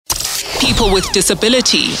People with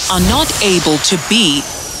disability are not able to be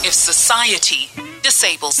if society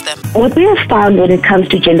disables them. What we have found when it comes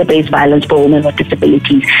to gender-based violence for women with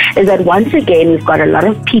disabilities is that once again we've got a lot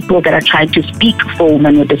of people that are trying to speak for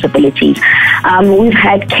women with disabilities. We've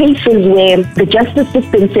had cases where the justice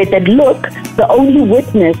system said that, look, the only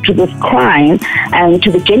witness to this crime and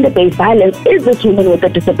to the gender-based violence is this woman with a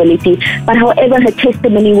disability, but however her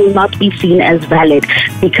testimony will not be seen as valid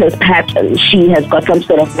because perhaps she has got some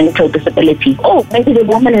sort of mental disability. Or maybe the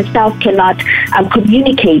woman herself cannot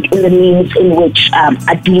communicate in the means in which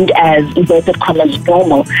are deemed as, inverted commas,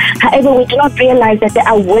 normal. However, we do not realize that there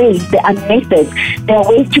are ways, there are methods, there are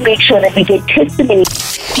ways to make sure that we get testimony.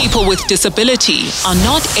 People with disability are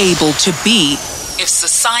not able to be if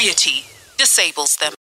society disables them.